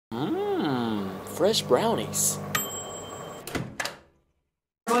Fresh Brownies.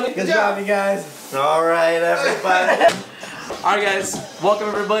 Good job, you guys. All right, everybody. All right, guys. Welcome,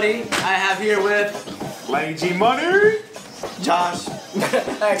 everybody. I have here with Lady G Money, Josh,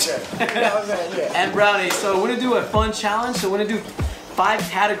 Hector. and Brownie. So we're gonna do a fun challenge. So we're gonna do 5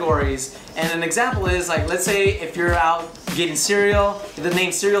 categories. And an example is like, let's say if you're out getting cereal, you have to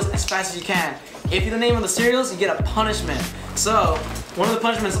name cereals as fast as you can. If you don't name all the cereals, you get a punishment. So one of the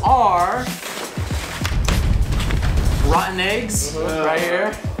punishments are rotten eggs, right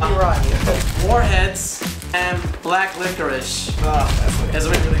here. Warheads and black licorice. It's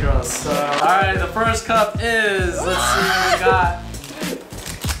really gross. So, alright, the first cup is, let's see what we got.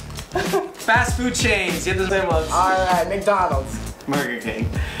 Fast food chains. You have the same ones. Alright, McDonald's. Burger King.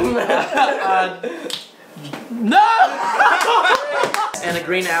 No! And a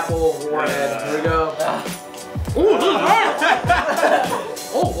green apple warhead. Here we go. Ooh, this is hard!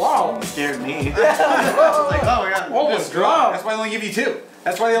 Oh, wow. Scared me. I was like, oh my god. oh, it's strong. That's why they only give you 2.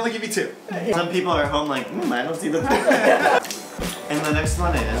 That's why they only give you 2. Some people are home like, I don't see the food. And the next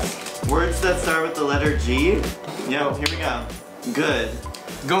one is words that start with the letter G. Yeah, here we go. Good.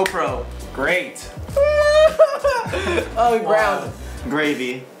 GoPro. Great. Oh, brown.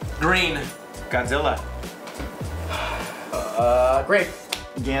 Gravy. Green. Godzilla. Grape.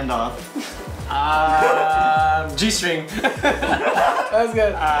 Gandalf. G-string. That's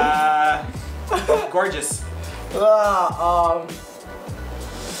good. Gorgeous.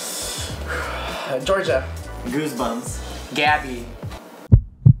 Georgia. Goosebumps. Gabby.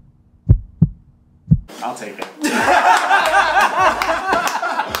 I'll take it.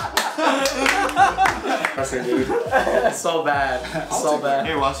 So bad. So bad.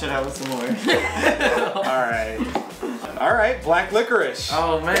 Here, wash it out with some more. All right, black licorice.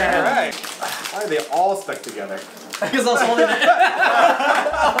 Oh man. All right. Why are they all stuck together? Because I was holding it.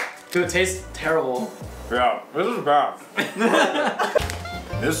 Dude, it tastes terrible. Yeah, this is bad.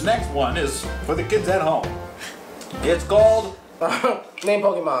 This next one is for the kids at home. It's called Name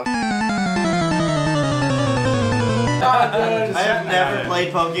Pokemon. I have never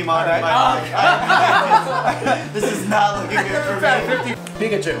played Pokemon in my life. This is not looking good for me.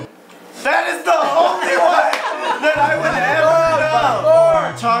 Pikachu. That is the only one that I would ever know.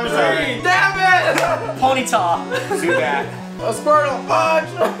 Charizard. Damn it! Ponyta. Zubat. A Squirtle. Punch.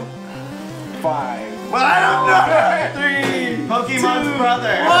 5. Well, I don't know. 3. Pokemon's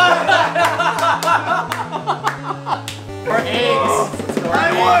brother. Or eggs. I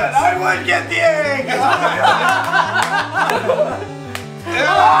would get the egg.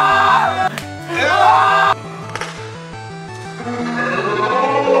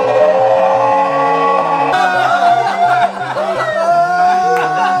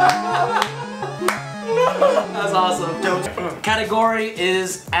 That's awesome. Category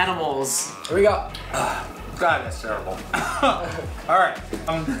is animals. Here we go. God, that's terrible. All right,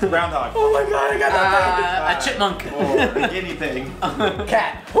 groundhog. Oh my god, I got A chipmunk. Or a guinea pig. that.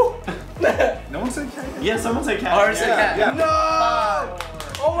 Cat. No one said cat. Yeah, someone said cat. Or is it cat? Yeah. No!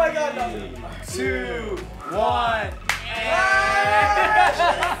 Oh my god, no. 2, 1.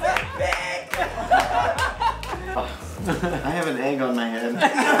 I have an egg on my head.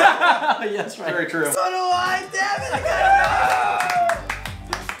 Yes, right. Very true. So do I, damn it, I got it.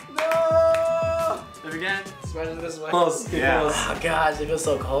 No! If you can, smash it this way. Close. Get Yeah. close. Oh gosh, it feels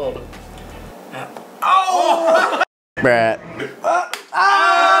so cold. Oh! Brat.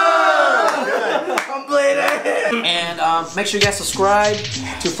 I'm bleeding. And make sure you guys subscribe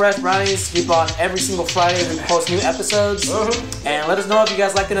to Fresh Brownies. Keep on every single Friday we post new episodes. And let us know if you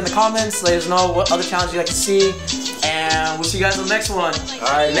guys liked it in the comments. Let us know what other challenges you'd like to see. And we'll see you guys on the next one.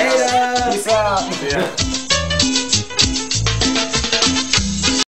 Alright, Later. peace out. Yeah.